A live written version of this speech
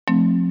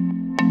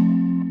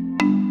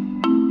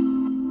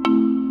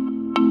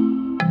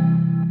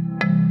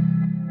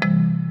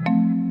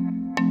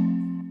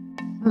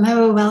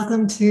Hello,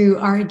 welcome to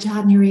our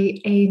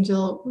January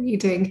angel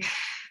reading.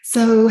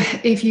 So,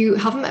 if you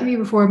haven't met me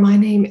before, my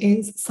name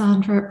is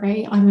Sandra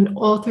Ray. I'm an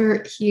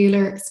author,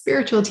 healer,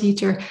 spiritual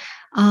teacher,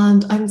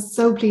 and I'm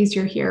so pleased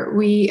you're here.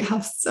 We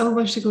have so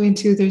much to go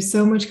into. There's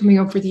so much coming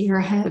up for the year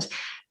ahead.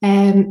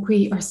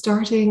 We are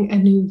starting a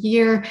new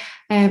year.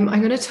 I'm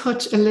going to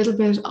touch a little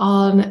bit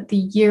on the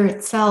year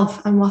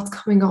itself and what's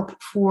coming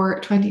up for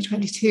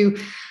 2022.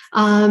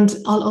 And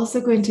I'll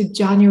also go into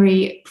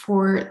January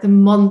for the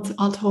month.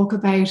 I'll talk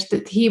about the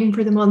theme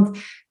for the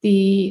month,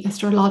 the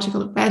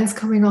astrological events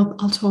coming up.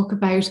 I'll talk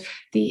about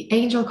the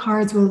angel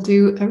cards. We'll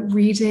do a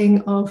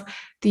reading of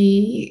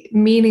the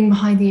meaning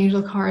behind the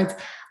angel cards.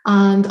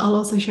 And I'll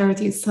also share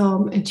with you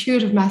some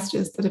intuitive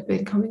messages that have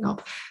been coming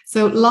up.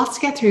 So lots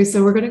to get through.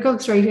 So we're going to go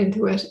straight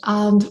into it.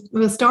 And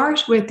we'll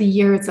start with the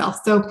year itself.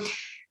 So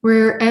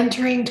we're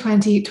entering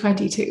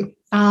 2022.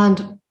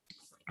 And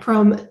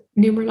from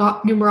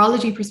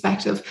numerology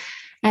perspective,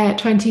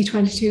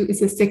 2022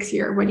 is a 6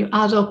 year. When you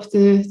add up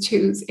the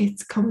twos,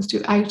 it comes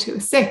out to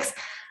a 6.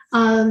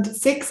 And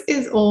 6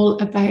 is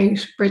all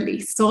about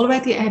release. It's all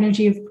about the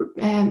energy of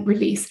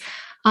release.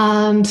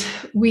 And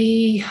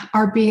we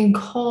are being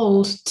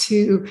called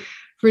to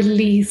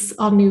release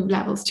on new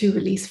levels, to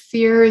release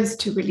fears,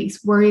 to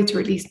release worry, to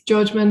release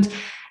judgment,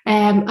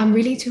 and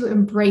really to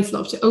embrace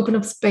love, to open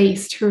up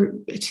space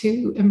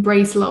to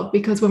embrace love.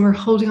 Because when we're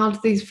holding on to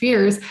these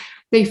fears,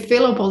 they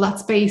fill up all that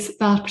space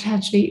that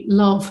potentially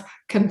love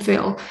can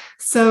fill.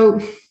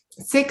 So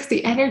 6,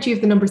 the energy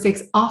of the number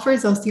 6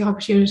 offers us the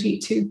opportunity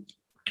to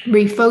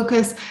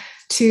refocus,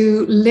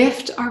 to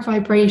lift our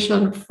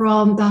vibration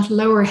from that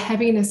lower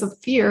heaviness of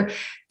fear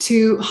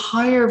to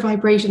higher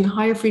vibration,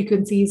 higher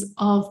frequencies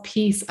of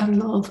peace and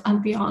love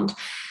and beyond.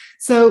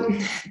 So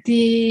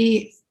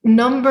the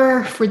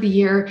number for the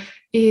year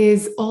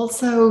is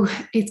also,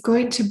 it's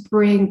going to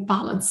bring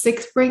balance.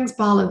 6 brings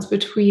balance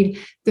between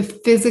the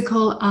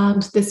physical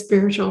and the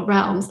spiritual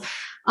realms.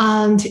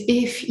 And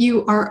if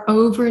you are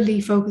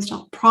overly focused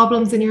on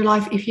problems in your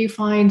life, if you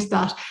find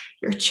that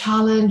your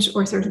challenge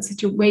or certain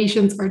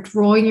situations are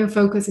drawing your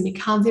focus and you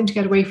can't seem to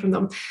get away from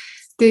them,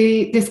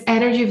 this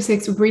energy of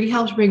 6 will really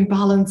help to bring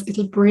balance.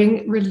 It'll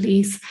bring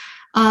release.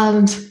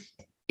 And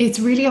it's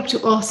really up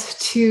to us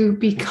to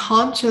be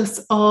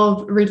conscious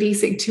of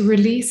releasing, to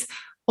release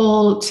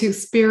all to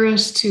spirit,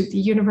 to the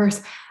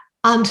universe,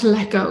 and to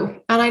let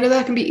go. And I know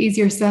that can be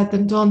easier said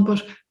than done,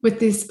 but with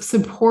this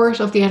support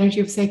of the energy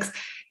of 6,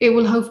 it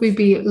will hopefully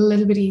be a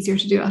little bit easier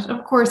to do that. And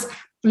of course,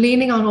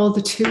 leaning on all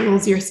the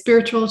tools, your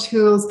spiritual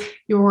tools,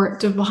 your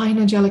divine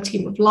angelic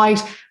team of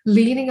light,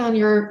 leaning on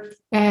your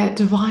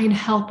divine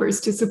helpers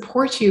to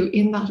support you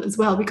in that as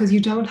well, because you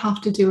don't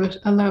have to do it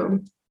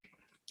alone.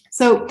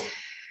 So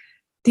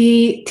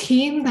the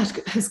theme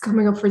that is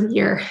coming up for the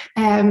year,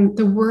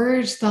 the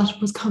word that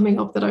was coming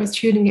up that I was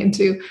tuning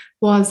into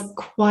was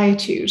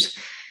quietude.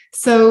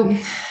 So,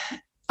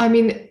 I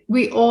mean,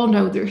 we all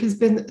know there has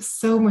been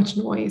so much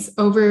noise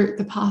over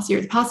the past year,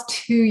 the past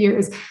 2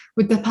 years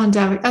with the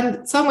pandemic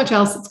and so much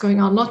else that's going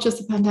on, not just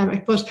the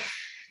pandemic, but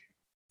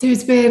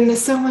there's been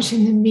so much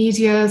in the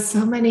media,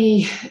 so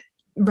many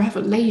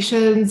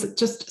revelations,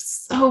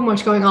 just so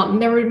much going on.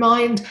 Never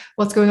mind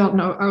what's going on in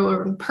our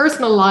own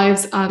personal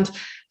lives and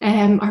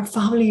our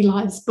family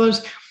lives.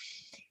 But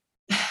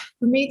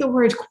for me, the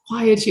word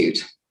quietude,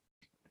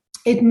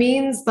 it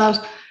means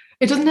that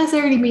it doesn't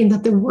necessarily mean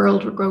that the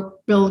world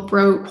will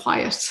grow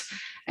quiet.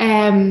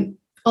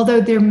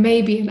 Although there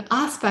may be an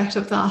aspect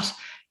of that,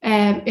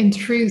 in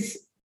truth,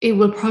 it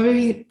will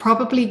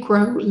probably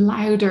grow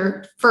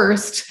louder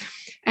first,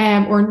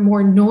 or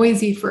more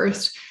noisy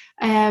first.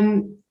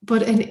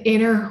 But an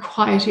inner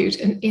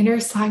quietude, an inner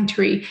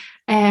sanctuary,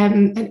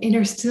 an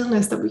inner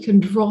stillness that we can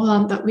draw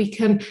on, that we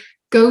can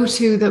go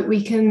to, that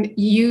we can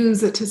use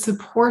to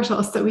support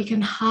us, that we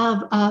can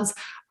have as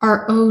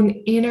our own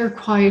inner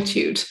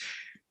quietude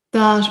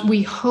that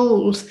we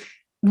hold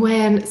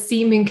when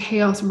seeming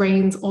chaos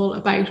reigns all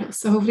about us.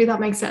 So hopefully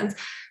that makes sense.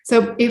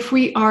 So if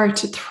we are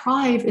to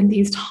thrive in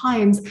these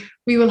times,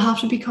 we will have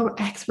to become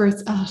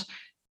experts at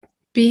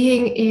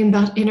being in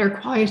that inner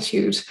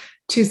quietude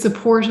to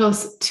support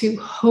us, to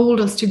hold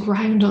us, to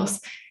ground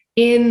us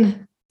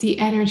in the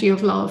energy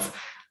of love,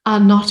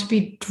 and not to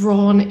be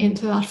drawn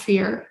into that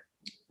fear.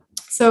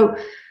 So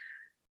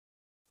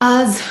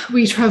as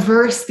we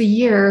traverse the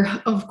year,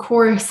 of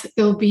course,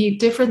 there'll be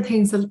different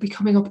things that will be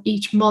coming up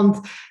each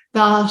month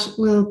that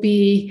will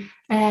be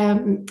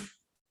coming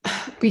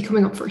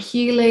up for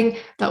healing,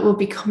 that will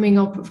be coming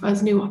up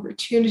as new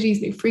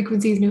opportunities, new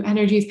frequencies, new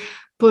energies.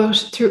 But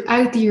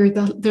throughout the year,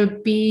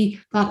 there'll be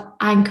that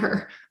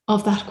anchor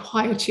of that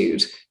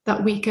quietude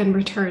that we can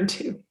return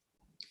to.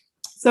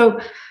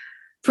 So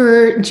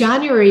for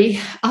January,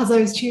 as I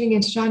was tuning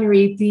into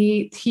January,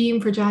 the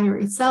theme for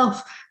January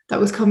itself that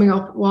was coming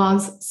up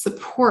was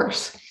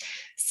support.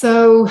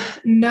 So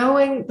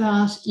knowing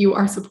that you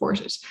are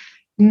supported,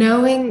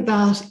 knowing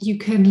that you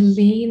can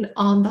lean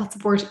on that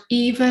support,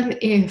 even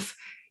if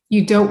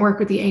you don't work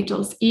with the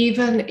angels,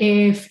 even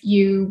if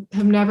you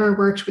have never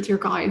worked with your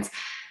guides,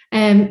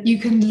 you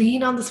can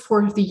lean on the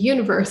support of the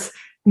universe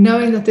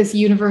knowing that this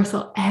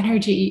universal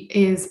energy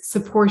is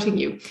supporting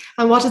you.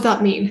 And what does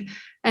that mean?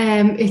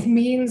 It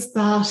means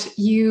that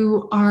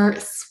you are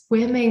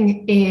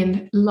swimming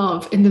in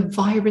love, in the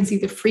vibrancy,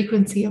 the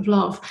frequency of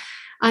love.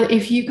 And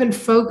if you can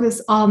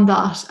focus on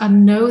that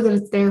and know that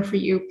it's there for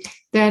you,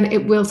 then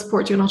it will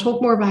support you. And I'll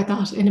talk more about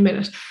that in a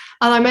minute.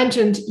 And I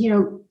mentioned,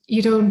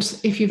 you don't,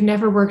 if you've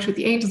never worked with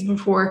the angels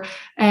before,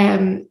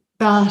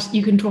 that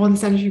you can draw on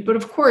this energy. But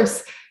of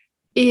course,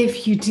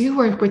 if you do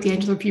work with the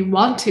angels, if you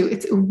want to,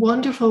 it's a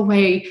wonderful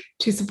way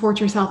to support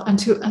yourself and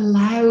to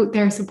allow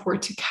their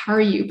support to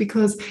carry you,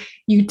 because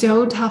you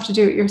don't have to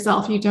do it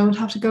yourself. You don't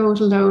have to go it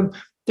alone.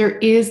 There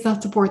is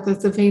that support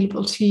that's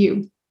available to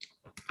you.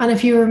 And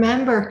if you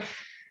remember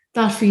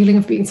that feeling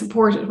of being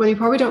supported, well, you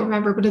probably don't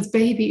remember, but as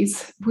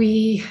babies,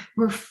 we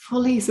were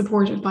fully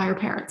supported by our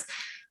parents.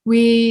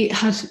 We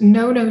had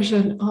no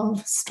notion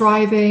of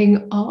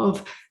striving,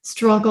 of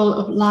struggle,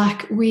 of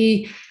lack.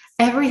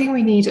 Everything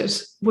we needed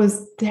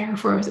was there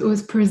for us. It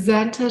was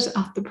presented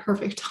at the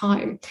perfect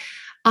time.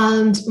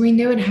 And we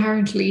knew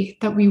inherently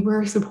that we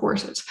were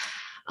supported.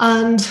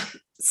 And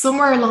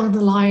somewhere along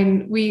the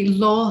line, we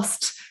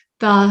lost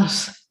that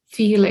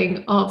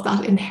feeling of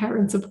that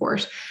inherent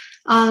support.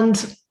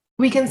 And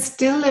we can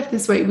still live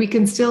this way. We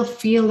can still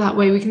feel that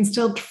way. We can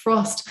still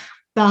trust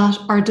that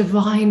our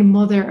divine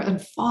mother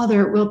and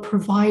father will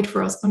provide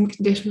for us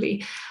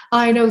unconditionally.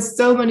 I know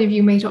so many of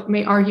you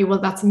may argue, well,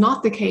 that's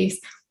not the case,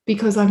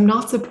 because I'm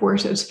not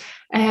supported.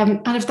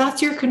 And if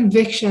that's your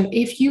conviction,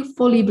 if you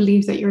fully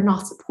believe that you're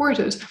not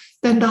supported,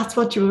 then that's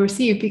what you will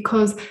receive,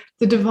 because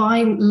the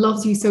divine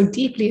loves you so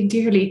deeply and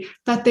dearly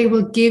that they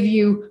will give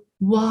you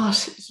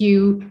what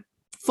you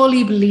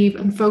fully believe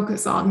and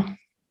focus on.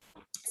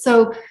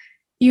 So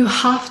you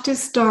have to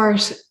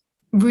start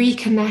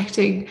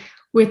reconnecting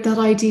with that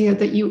idea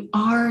that you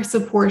are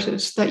supported,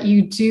 that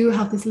you do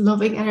have this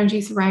loving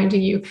energy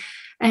surrounding you,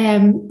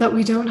 that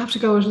we don't have to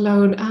go it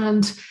alone.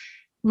 And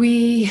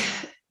we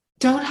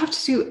don't have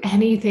to do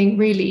anything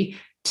really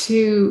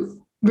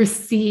to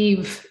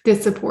receive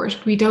this support.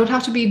 We don't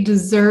have to be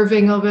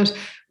deserving of it.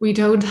 We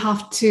don't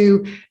have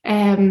to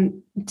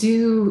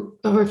do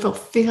or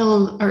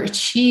fulfill or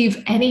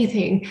achieve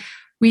anything.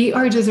 We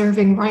are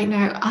deserving right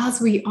now as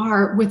we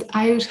are,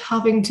 without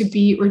having to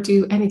be or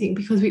do anything,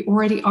 because we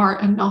already are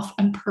enough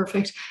and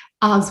perfect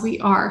as we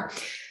are.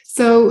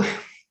 So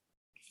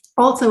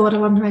also what I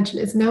want to mention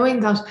is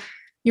knowing that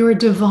your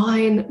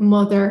divine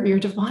mother, your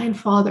divine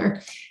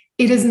father,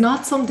 it is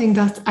not something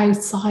that's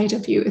outside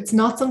of you. It's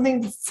not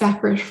something that's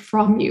separate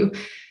from you.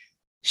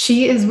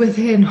 She is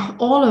within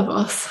all of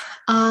us.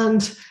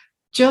 And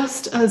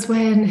just as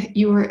when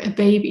you were a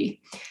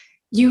baby,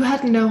 you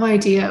had no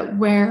idea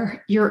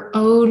where your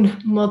own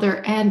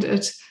mother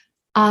ended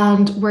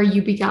and where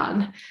you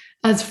began.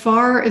 As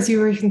far as you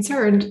were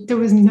concerned, there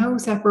was no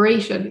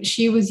separation.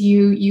 She was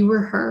you, you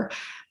were her.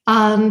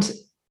 And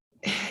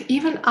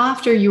even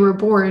after you were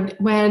born,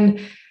 when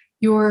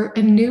you're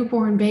a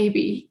newborn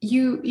baby,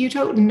 you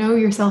don't know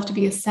yourself to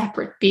be a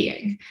separate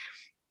being.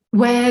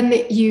 When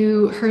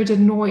you heard a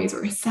noise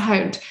or a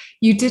sound,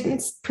 you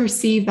didn't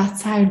perceive that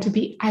sound to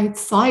be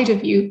outside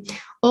of you.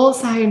 All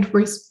sound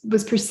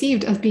was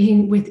perceived as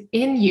being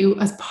within you,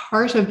 as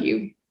part of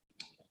you.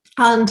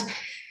 And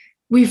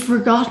we've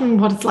forgotten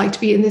what it's like to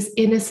be in this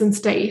innocent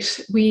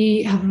state.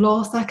 We have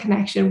lost that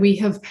connection. We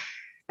have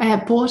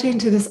bought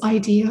into this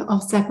idea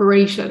of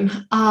separation.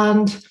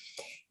 And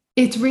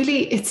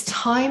it's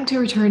time to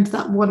return to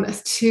that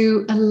oneness,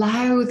 to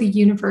allow the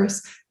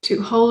universe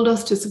to hold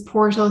us, to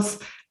support us,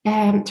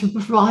 to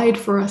provide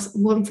for us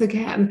once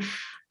again.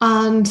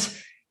 And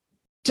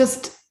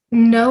just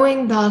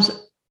knowing that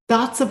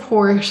that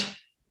support,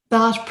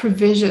 that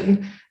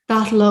provision,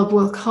 that love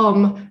will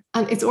come,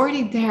 and it's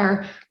already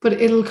there, but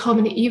it'll come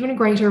in even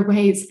greater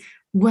ways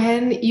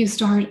when you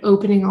start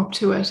opening up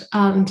to it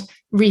and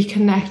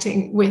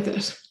reconnecting with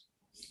it.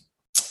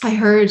 I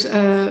heard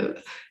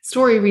a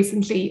story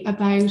recently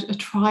about a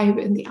tribe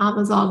in the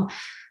Amazon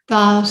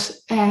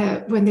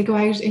that when they go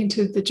out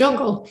into the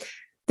jungle,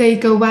 they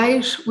go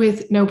out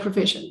with no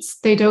provisions.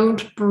 They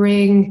don't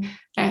bring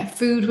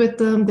food with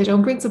them. They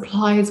don't bring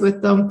supplies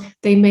with them.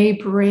 They may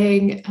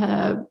bring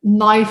a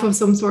knife of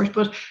some sort,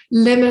 but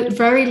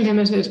very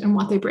limited in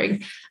what they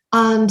bring.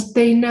 And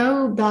they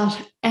know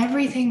that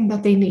everything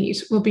that they need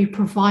will be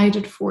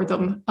provided for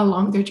them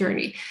along their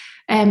journey.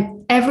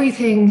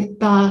 Everything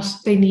that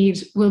they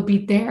need will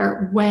be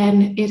there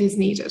when it is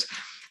needed.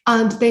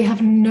 And they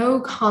have no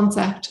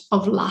concept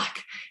of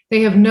lack.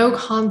 They have no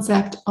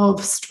concept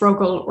of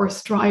struggle or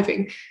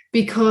striving,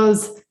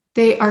 because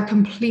they are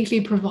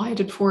completely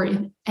provided for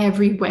in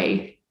every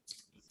way.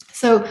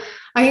 So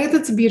I think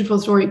that's a beautiful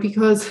story,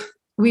 because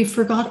we've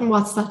forgotten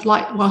what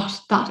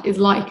that is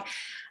like.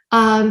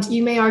 And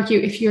you may argue,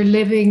 if you're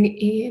living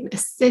in a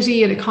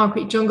city in a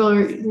concrete jungle,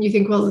 and you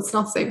think, well, it's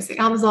not the same as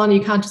the Amazon,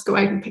 you can't just go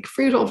out and pick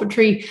fruit off a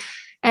tree.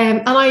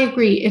 And I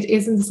agree, it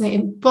isn't the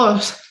same,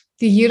 but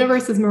the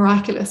universe is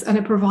miraculous, and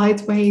it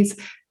provides ways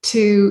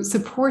to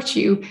support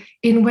you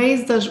in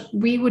ways that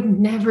we would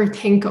never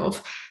think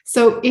of.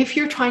 So if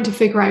you're trying to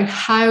figure out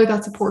how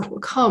that support will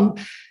come,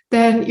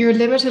 then your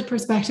limited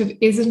perspective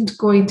isn't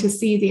going to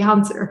see the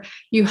answer.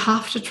 You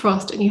have to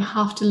trust and you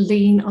have to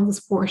lean on the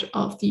support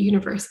of the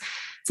universe.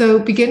 So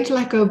begin to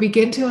let go,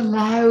 begin to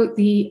allow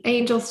the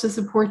angels to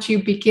support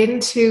you, begin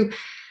to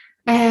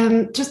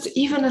just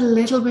even a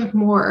little bit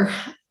more,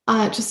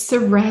 just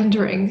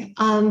surrendering.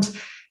 And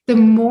the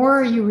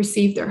more you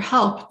receive their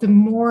help, the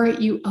more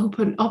you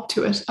open up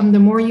to it and the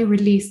more you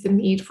release the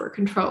need for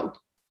control.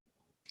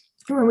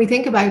 When we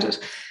think about it,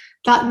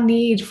 that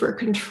need for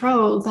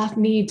control, that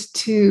need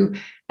to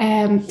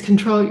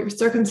control your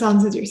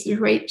circumstances, your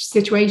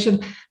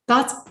situation,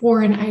 that's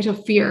born out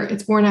of fear.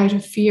 It's born out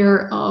of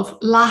fear of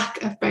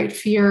lack, about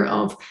fear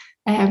of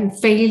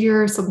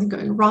failure, something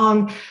going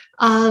wrong.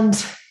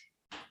 And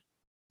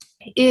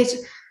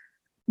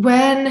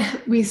when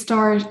we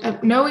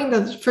start knowing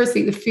that,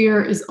 firstly, the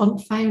fear is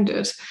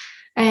unfounded,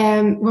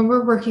 when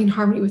we're working in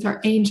harmony with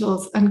our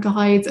angels and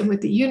guides and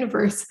with the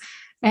universe,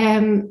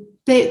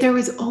 there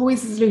is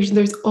always a solution,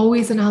 there's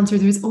always an answer,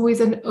 there's always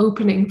an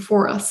opening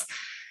for us.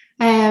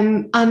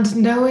 And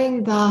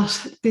knowing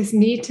that this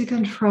need to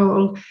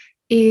control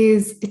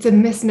it's a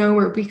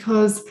misnomer,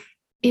 because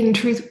in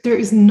truth, there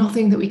is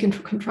nothing that we can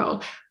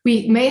control.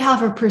 We may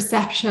have a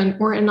perception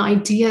or an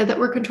idea that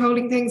we're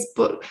controlling things,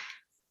 but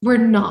we're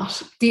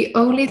not. The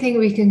only thing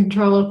we can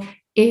control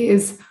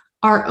is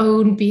our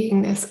own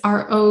beingness,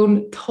 our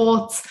own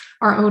thoughts,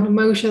 our own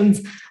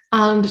emotions,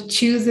 and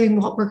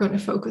choosing what we're going to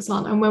focus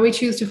on. And when we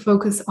choose to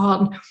focus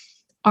on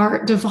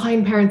our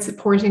divine parents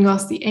supporting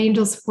us, the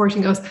angels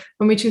supporting us,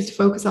 when we choose to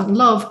focus on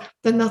love,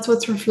 then that's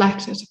what's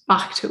reflected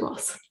back to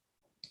us.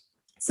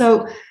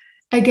 So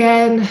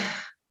again,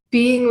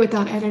 being with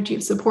that energy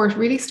of support,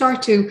 really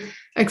start to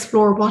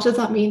explore, what does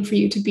that mean for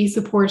you to be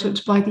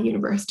supported by the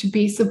universe, to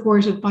be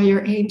supported by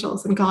your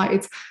angels and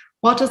guides?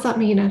 What does that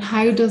mean, and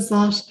how does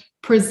that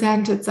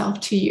present itself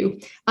to you?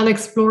 And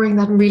exploring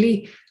that,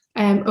 really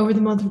over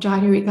the month of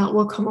January, that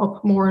will come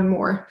up more and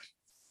more.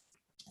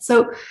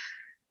 So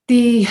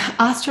the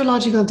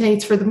astrological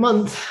dates for the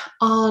month,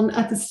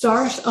 at the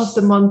start of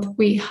the month,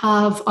 we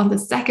have on the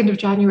 2nd of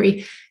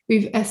January,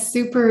 we've a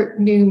super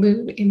new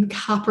moon in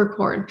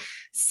Capricorn.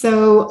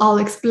 So I'll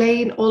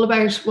explain all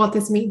about what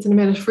this means in a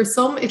minute. For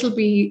some, it'll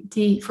be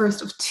the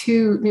first of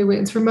 2 new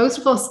moons. For most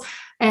of us,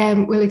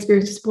 we'll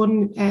experience just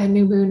 1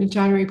 new moon in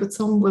January, but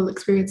some will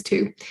experience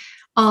 2.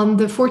 On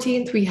the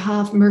 14th, we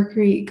have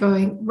Mercury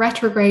going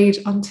retrograde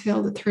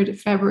until the 3rd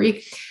of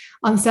February.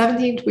 On the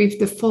 17th, we have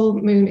the full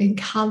moon in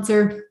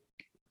Cancer.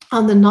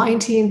 On the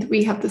 19th,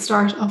 we have the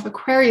start of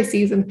Aquarius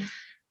season.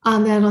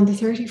 And then on the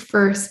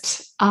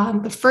 31st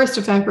and the 1st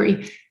of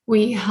February,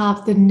 we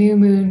have the new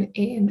moon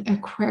in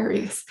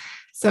Aquarius.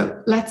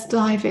 So let's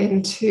dive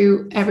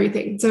into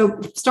everything.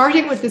 So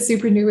starting with the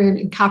super new moon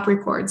in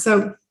Capricorn.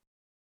 So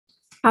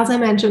as I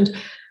mentioned,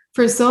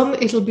 for some,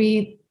 it'll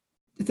be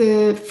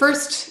the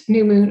first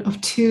new moon of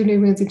 2 new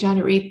moons in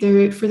January.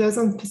 For those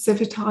on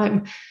Pacific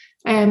time,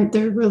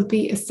 there will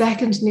be a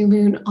second new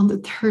moon on the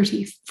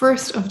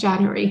 31st of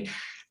January.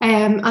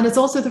 And it's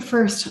also the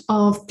first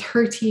of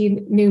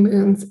 13 new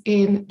moons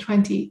in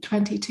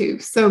 2022.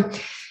 So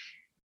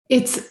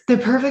it's the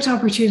perfect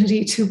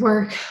opportunity to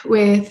work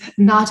with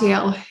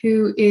Nadiel,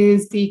 who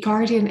is the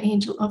guardian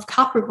angel of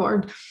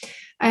Capricorn.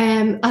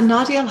 And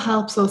Nadiel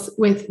helps us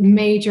with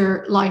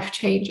major life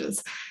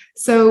changes.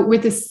 So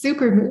with the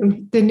super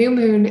moon, the new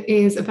moon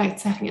is about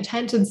setting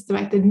intentions, it's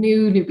about the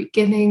new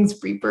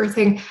beginnings,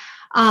 rebirthing.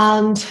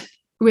 And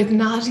with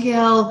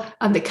Nadiel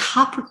and the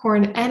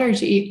Capricorn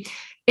energy,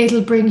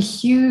 it'll bring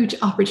huge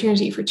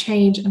opportunity for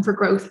change and for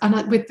growth.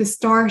 And with the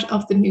start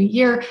of the new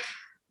year,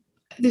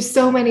 there's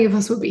so many of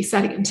us will be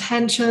setting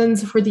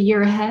intentions for the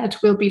year ahead.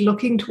 We'll be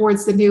looking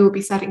towards the new, we'll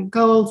be setting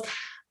goals.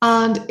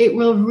 And it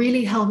will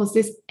really help us.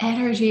 This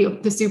energy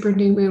of the super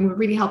new moon will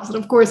really help us.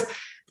 And of course,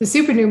 the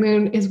super new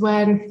moon is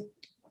when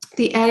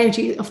the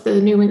energy of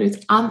the new moon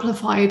is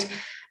amplified,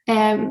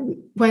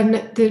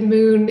 when the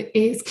moon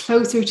is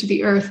closer to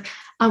the earth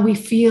and we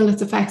feel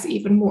its effects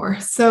even more.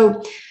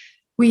 So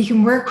we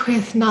can work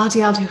with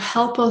Nadiel to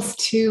help us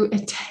to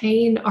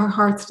attain our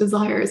heart's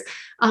desires.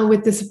 And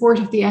with the support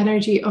of the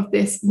energy of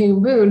this new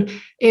moon,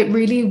 it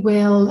really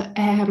will,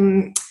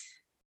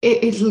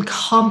 it'll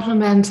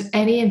complement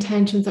any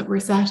intentions that we're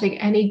setting,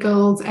 any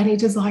goals, any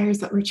desires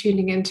that we're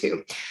tuning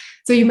into.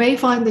 So you may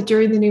find that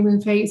during the new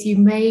moon phase, you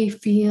may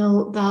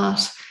feel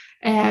that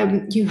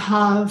you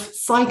have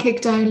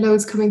psychic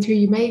downloads coming through.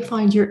 You may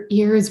find your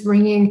ears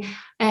ringing,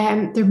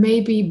 there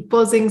may be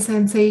buzzing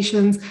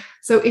sensations.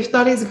 So if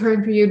that is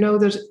occurring for you, know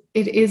that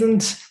it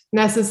isn't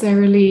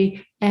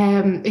necessarily,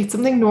 it's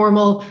something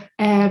normal,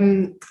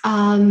 and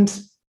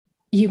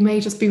you may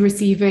just be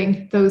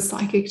receiving those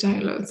psychic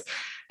downloads.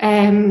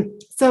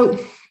 So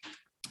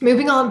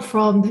moving on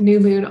from the new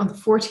moon, on the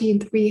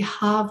 14th, we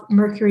have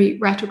Mercury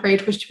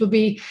retrograde, which will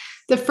be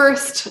the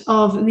first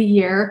of the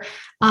year,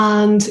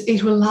 and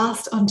it will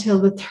last until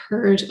the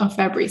 3rd of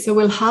February. So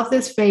we'll have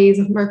this phase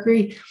of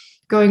Mercury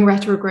going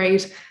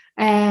retrograde.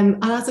 And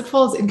as it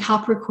falls in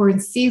Capricorn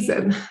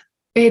season,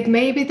 it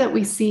may be that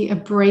we see a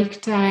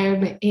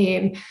breakdown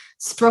in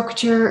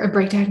structure, a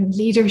breakdown in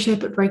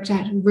leadership, a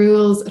breakdown in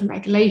rules and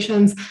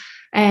regulations.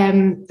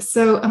 And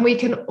we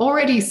can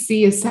already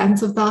see a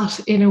sense of that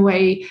in a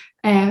way.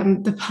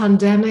 The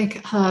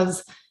pandemic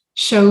has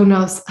shown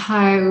us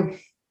how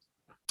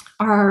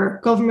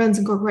our governments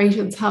and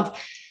corporations have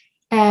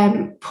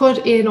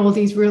put in all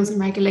these rules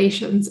and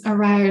regulations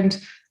around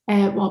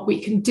what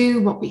we can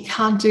do, what we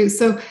can't do.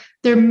 So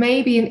there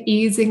may be an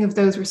easing of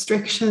those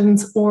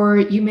restrictions, or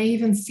you may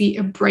even see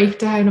a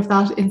breakdown of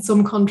that in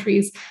some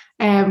countries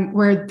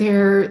where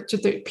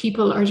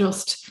people are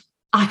just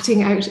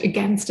acting out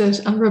against it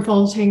and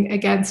revolting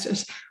against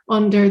it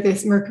under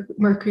this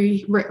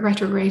Mercury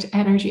retrograde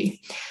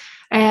energy.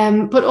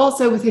 But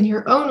also within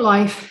your own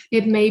life,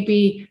 it may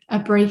be a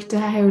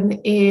breakdown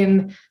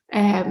in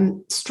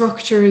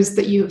structures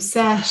that you have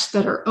set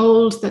that are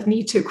old, that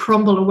need to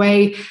crumble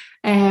away.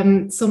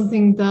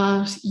 Something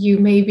that you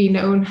maybe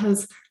known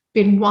has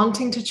been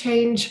wanting to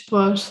change,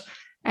 but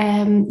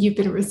you've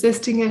been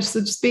resisting it. So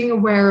just being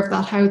aware of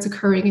that, how it's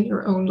occurring in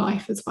your own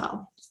life as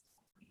well.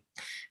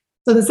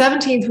 So the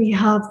 17th, we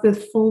have the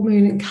full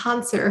moon in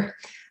Cancer.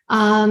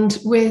 And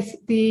with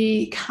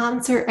the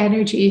Cancer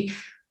energy,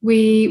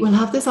 we will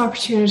have this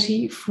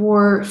opportunity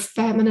for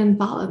feminine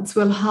balance.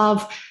 We'll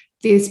have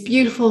this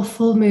beautiful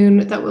full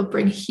moon that will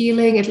bring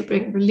healing, it'll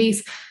bring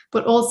release,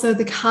 but also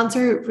the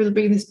Cancer will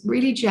bring this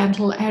really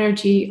gentle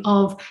energy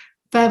of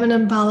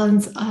feminine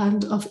balance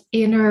and of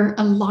inner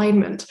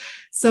alignment.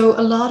 So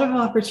a lot of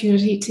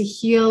opportunity to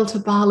heal, to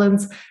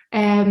balance,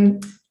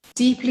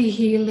 deeply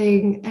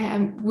healing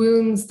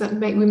wounds that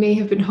we may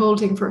have been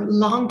holding for a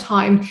long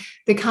time.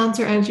 The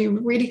Cancer energy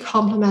really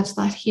complements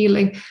that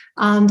healing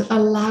and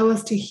allow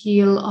us to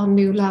heal on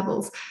new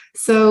levels.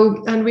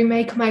 So, and we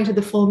may come out of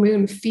the full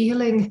moon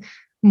feeling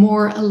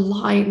more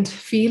aligned,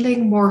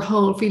 feeling more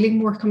whole, feeling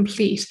more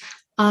complete.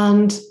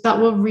 And that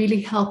will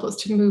really help us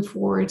to move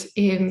forward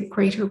in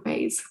greater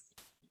ways.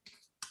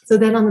 So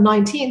then on the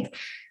 19th,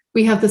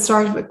 we have the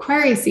start of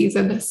Aquarius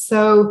season.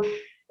 So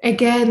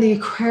again, the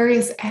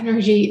Aquarius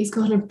energy is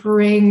going to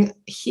bring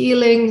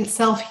healing,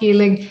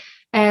 self-healing,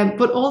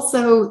 but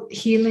also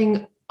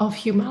healing of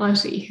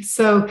humanity.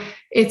 So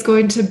it's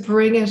going to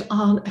bring it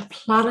on a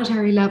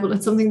planetary level.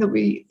 It's something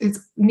that it's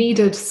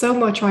needed so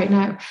much right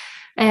now.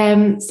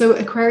 So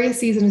Aquarius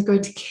season is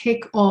going to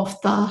kick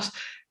off that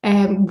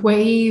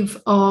wave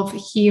of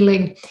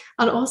healing,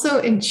 and also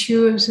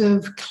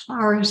intuitive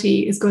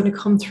clarity is going to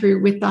come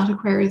through with that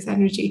Aquarius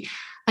energy.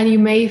 And you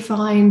may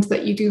find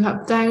that you do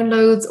have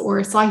downloads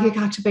or psychic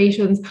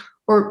activations,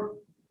 or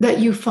that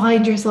you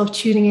find yourself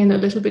tuning in a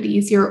little bit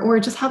easier, or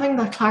just having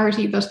that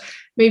clarity that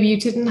maybe you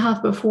didn't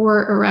have before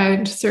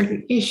around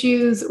certain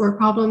issues or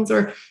problems,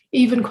 or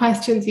even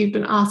questions you've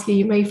been asking.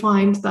 You may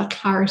find that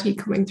clarity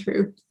coming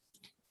through.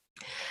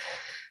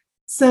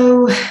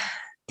 So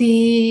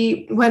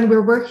when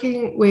we're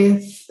working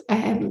with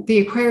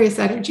the Aquarius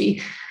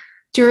energy,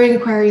 during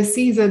Aquarius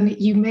season,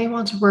 you may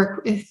want to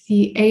work with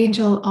the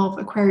angel of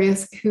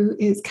Aquarius, who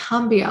is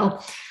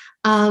Cambiel.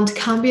 And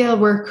Cambiel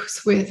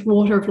works with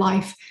water of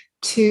life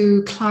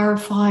to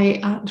clarify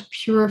and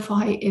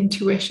purify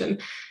intuition.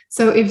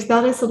 So if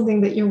that is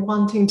something that you're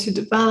wanting to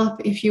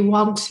develop, if you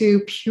want to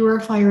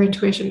purify your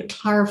intuition and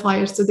clarify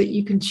it so that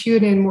you can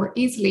tune in more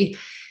easily,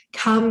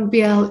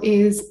 Cambiel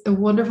is a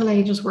wonderful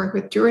angel to work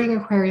with during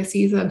Aquarius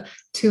season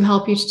to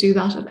help you to do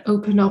that and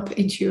open up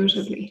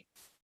intuitively.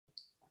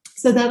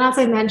 So then, as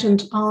I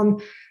mentioned,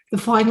 on the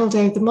final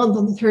day of the month,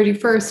 on the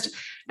 31st,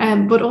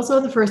 but also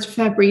on the 1st of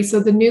February, so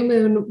the new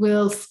moon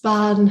will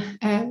span,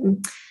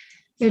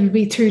 it'll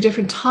be through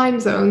different time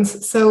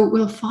zones. So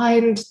we'll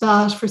find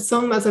that for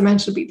some, as I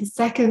mentioned, it'll be the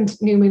second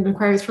new moon in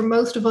Aquarius. For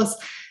most of us,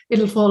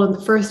 it'll fall on the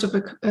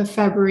 1st of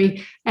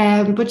February.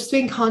 But just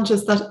being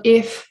conscious that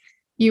if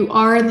you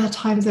are in that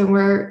time zone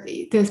where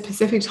the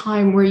specific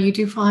time where you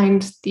do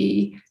find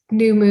the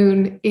new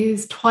moon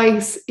is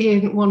twice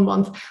in 1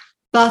 month,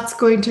 that's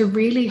going to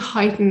really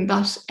heighten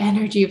that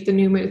energy of the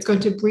new moon. It's going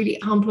to really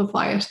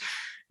amplify it.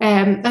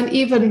 And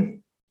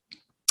even,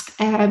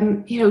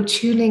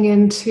 tuning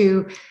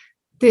into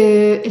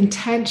the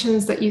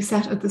intentions that you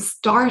set at the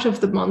start of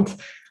the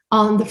month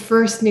on the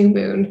first new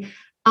moon,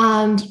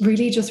 and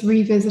really just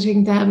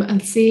revisiting them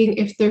and seeing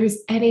if there's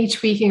any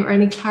tweaking or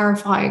any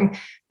clarifying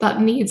that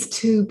needs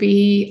to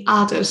be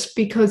added,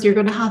 because you're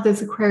going to have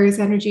this Aquarius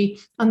energy,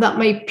 and that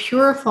may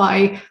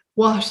purify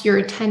what your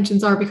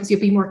intentions are because you'll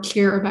be more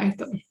clear about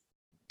them.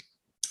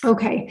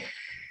 Okay,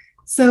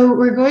 so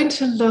we're going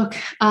to look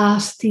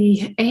at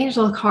the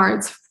angel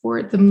cards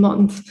for the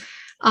month.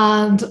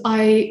 And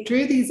I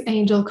drew these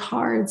angel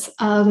cards,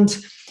 and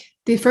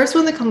the first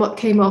one that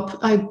came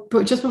up,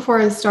 but just before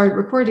I started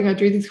recording, I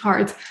drew these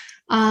cards.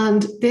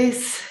 And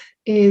this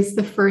is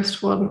the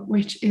first one,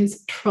 which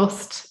is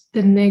Trust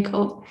the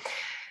Niggle.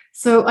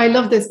 So I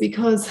love this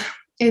because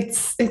it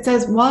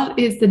says, what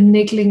is the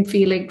niggling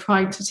feeling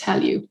trying to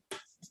tell you?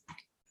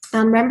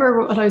 And remember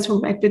what I was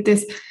talking about with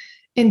this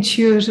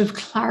intuitive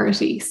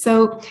clarity.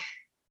 So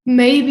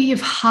maybe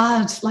you've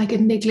had like a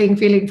niggling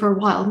feeling for a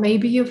while.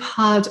 Maybe you've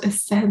had a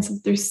sense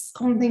of there's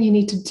something you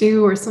need to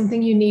do or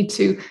something you need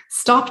to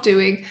stop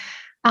doing.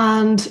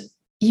 And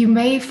you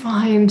may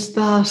find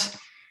that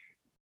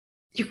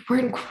you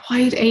weren't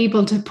quite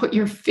able to put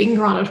your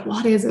finger on it.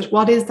 What is it?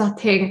 What is that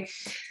thing?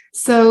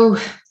 So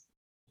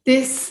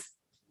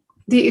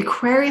the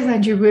Aquarius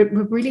energy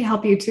would really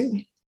help you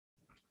to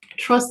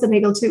trust the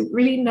niggle, to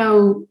really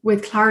know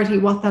with clarity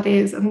what that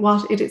is and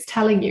what it is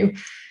telling you,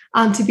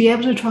 and to be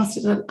able to trust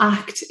it and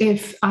act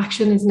if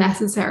action is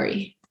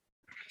necessary.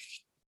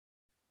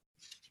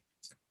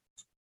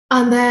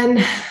 And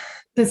then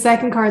the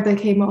second card that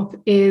came up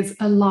is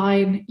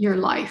align your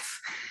life.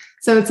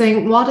 So it's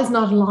saying what is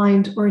not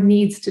aligned or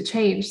needs to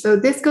change. So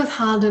this goes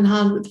hand in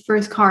hand with the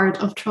first card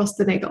of trust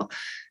the niggle.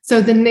 So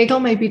the niggle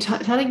may be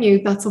telling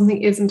you that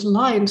something isn't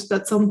aligned,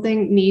 that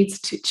something needs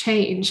to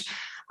change.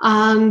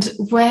 And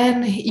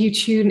when you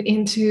tune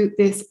into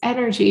this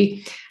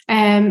energy,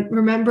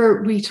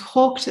 remember we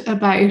talked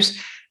about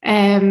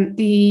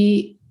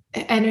the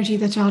energy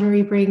that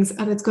January brings,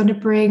 and it's going to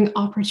bring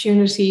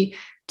opportunity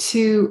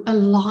to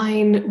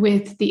align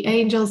with the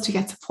angels, to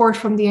get support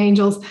from the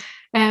angels.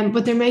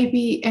 But there may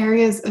be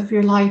areas of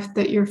your life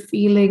that you're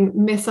feeling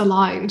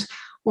misaligned,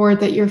 or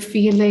that you're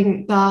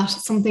feeling that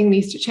something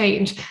needs to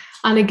change.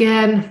 And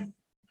again,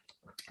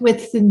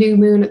 with the new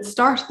moon at the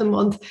start of the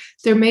month,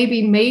 there may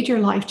be major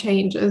life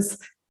changes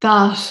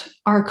that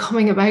are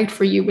coming about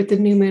for you with the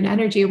new moon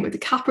energy and with the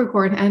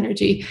Capricorn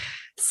energy.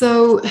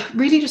 So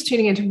really just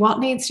tuning into what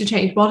needs to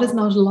change, what is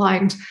not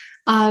aligned,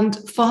 and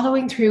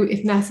following through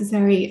if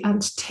necessary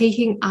and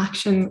taking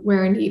action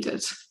where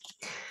needed.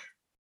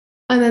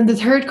 And then the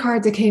third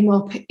card that came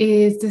up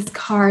is this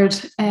card,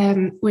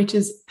 which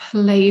is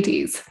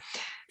Pleiades.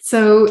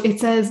 So it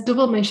says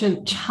double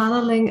mission,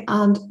 channeling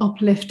and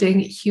uplifting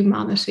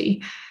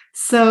humanity.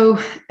 So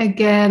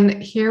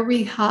again, here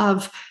we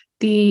have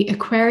the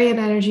Aquarian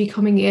energy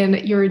coming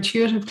in, your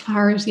intuitive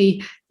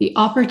clarity, the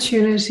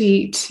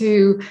opportunity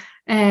to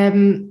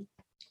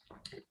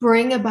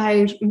bring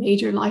about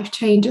major life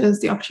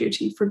changes, the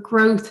opportunity for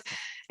growth,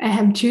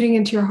 tuning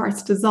into your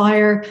heart's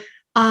desire.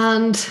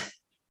 And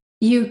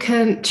you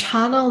can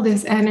channel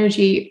this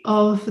energy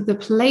of the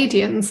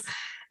Pleiadians.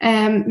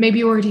 Maybe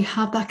you already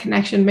have that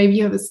connection. Maybe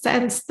you have a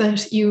sense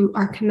that you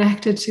are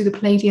connected to the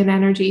Pleiadian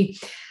energy.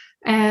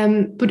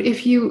 But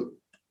if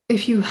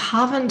you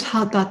haven't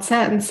had that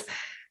sense,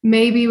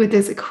 maybe with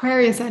this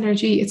Aquarius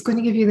energy, it's going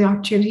to give you the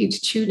opportunity to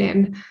tune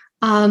in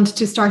and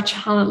to start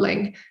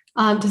channeling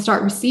and to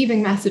start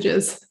receiving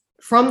messages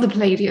from the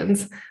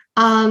Pleiadians.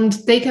 And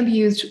they can be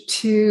used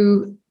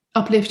to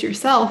uplift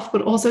yourself,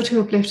 but also to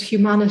uplift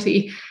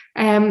humanity.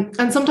 And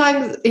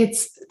sometimes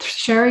it's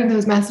sharing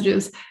those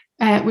messages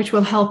which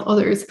will help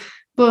others.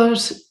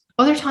 But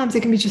other times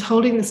it can be just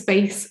holding the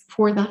space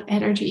for that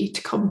energy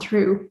to come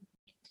through.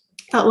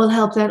 That will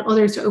help then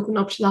others to open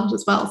up to that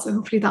as well. So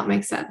hopefully that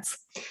makes sense.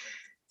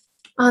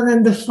 And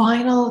then the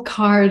final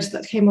card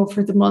that came up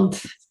for the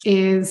month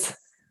is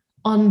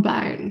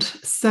Unbound.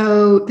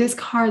 So this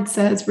card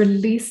says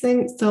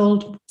releasing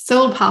soul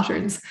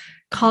patterns,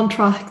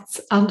 contracts,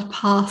 and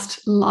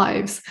past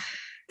lives.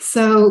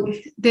 So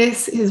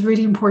this is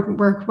really important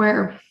work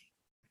where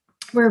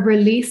we're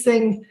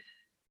releasing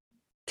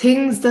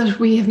things that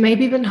we have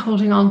maybe been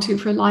holding on to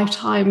for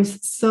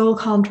lifetimes, soul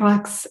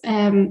contracts,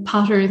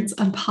 patterns,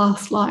 and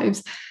past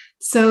lives.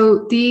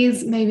 So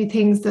these may be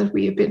things that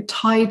we have been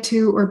tied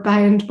to or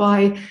bound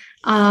by,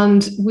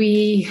 and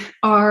we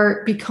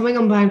are becoming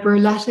unbound. We're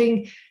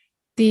letting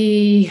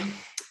the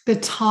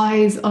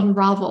ties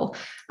unravel,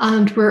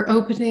 and we're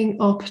opening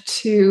up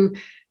to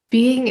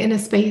being in a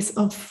space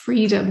of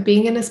freedom,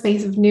 being in a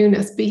space of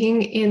newness,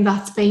 being in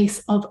that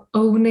space of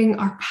owning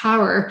our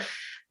power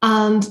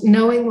and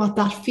knowing what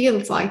that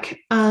feels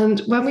like. And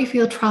when we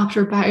feel trapped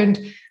or bound,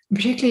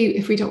 particularly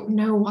if we don't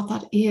know what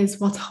that is,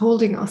 what's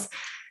holding us,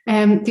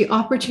 the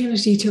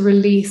opportunity to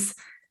release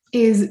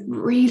is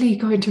really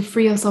going to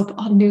free us up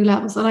on new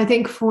levels. And I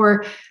think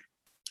for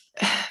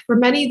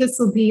many, this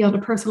will be on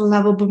a personal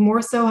level, but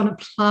more so on a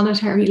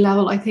planetary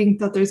level. I think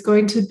that there's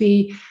going to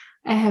be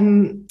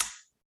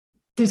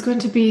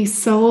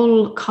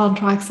soul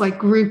contracts, like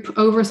group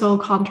oversoul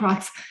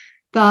contracts,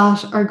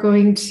 that are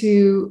going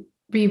to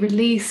be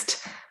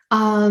released.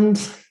 And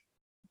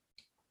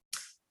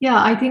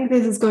yeah, I think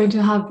this is going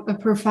to have a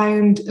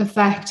profound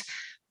effect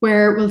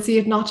where we'll see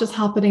it not just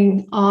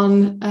happening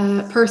on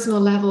a personal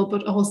level,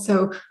 but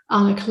also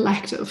on a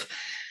collective.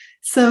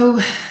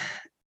 So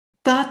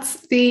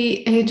that's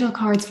the angel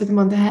cards for the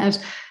month ahead.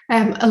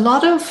 A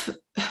lot of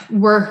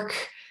work,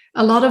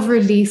 a lot of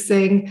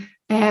releasing.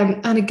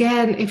 And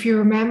again, if you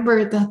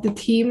remember that the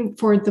theme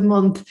for the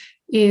month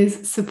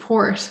is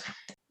support,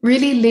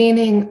 really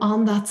leaning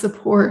on that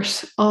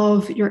support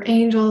of your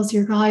angels,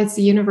 your guides,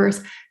 the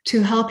universe,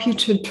 to help you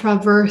to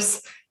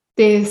traverse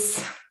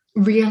this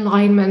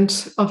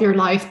realignment of your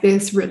life,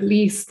 this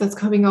release that's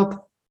coming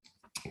up,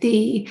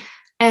 the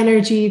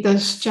energy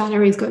that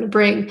January is going to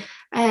bring.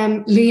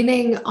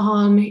 Leaning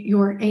on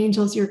your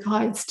angels, your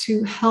guides,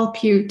 to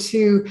help you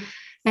to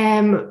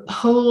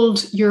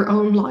hold your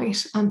own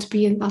light and to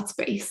be in that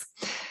space.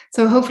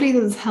 So hopefully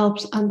this has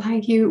helped, and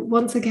thank you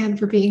once again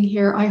for being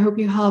here. I hope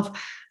you have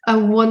a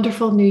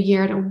wonderful new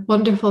year and a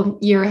wonderful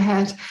year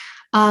ahead.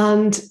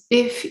 And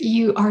if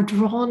you are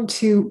drawn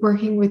to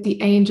working with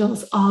the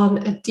angels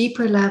on a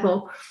deeper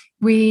level,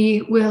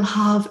 we will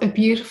have a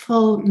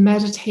beautiful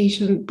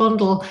meditation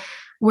bundle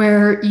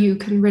where you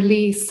can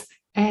release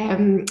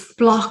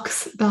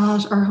blocks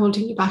that are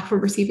holding you back from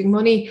receiving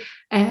money,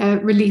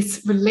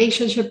 release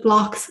relationship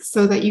blocks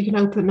so that you can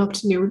open up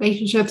to new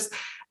relationships,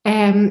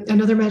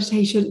 another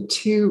meditation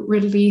to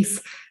release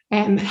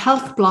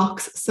health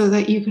blocks so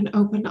that you can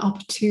open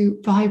up to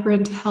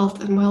vibrant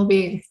health and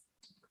well-being.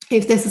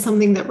 If this is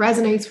something that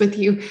resonates with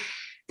you,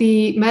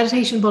 the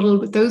meditation bundle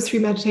with those 3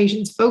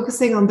 meditations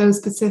focusing on those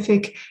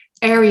specific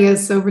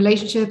areas, so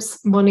relationships,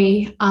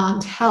 money,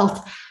 and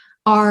health,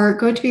 are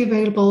going to be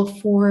available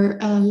for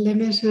a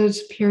limited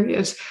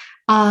period.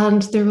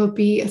 And there will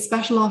be a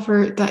special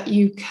offer that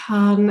you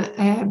can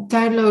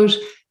download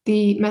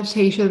the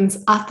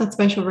meditations at that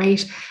special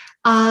rate.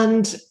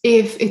 And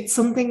if it's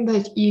something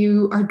that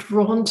you are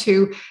drawn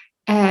to,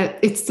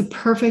 it's the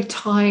perfect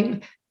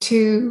time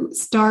to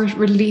start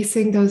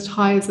releasing those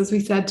ties, as we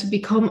said, to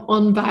become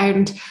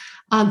unbound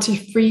and to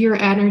free your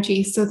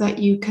energy so that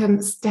you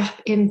can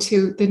step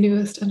into the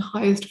newest and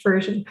highest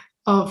version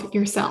of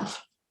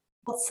yourself.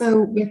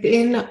 Also,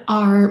 within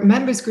our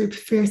members group,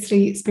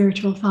 Fiercely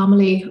Spiritual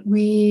Family,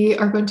 we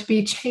are going to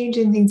be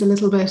changing things a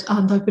little bit.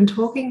 And I've been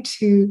talking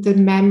to the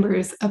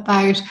members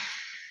about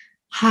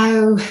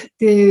how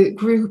the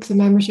group, the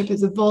membership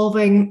is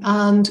evolving.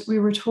 And we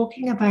were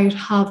talking about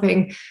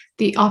having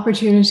the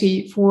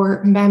opportunity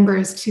for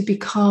members to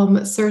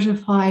become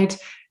certified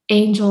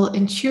angel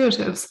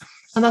intuitives.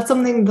 And that's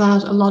something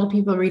that a lot of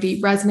people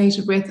really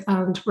resonated with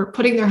and were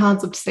putting their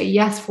hands up to say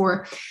yes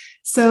for.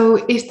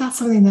 So if that's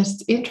something that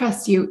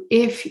interests you,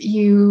 if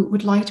you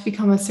would like to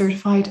become a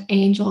certified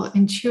angel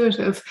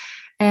intuitive,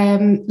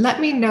 let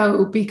me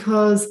know,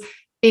 because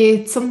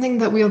it's something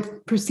that we'll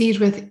proceed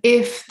with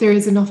if there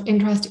is enough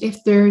interest,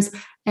 if there's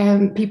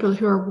people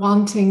who are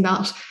wanting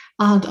that,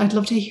 and I'd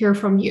love to hear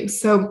from you.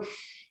 So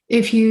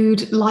if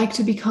you'd like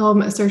to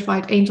become a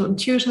certified angel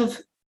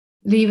intuitive,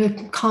 leave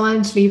a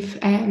comment, leave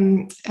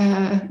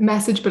a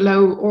message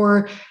below,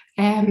 or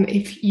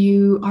if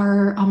you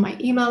are on my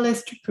email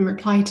list, you can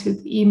reply to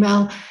the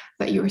email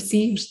that you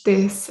received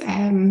this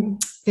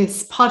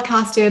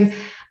podcast in,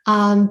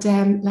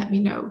 and let me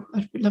know.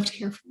 I'd love to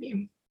hear from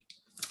you.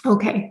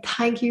 Okay,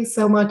 thank you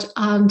so much,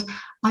 and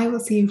I will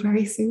see you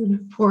very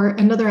soon for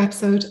another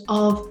episode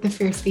of the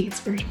Fiercely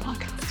Spiritual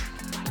Podcast.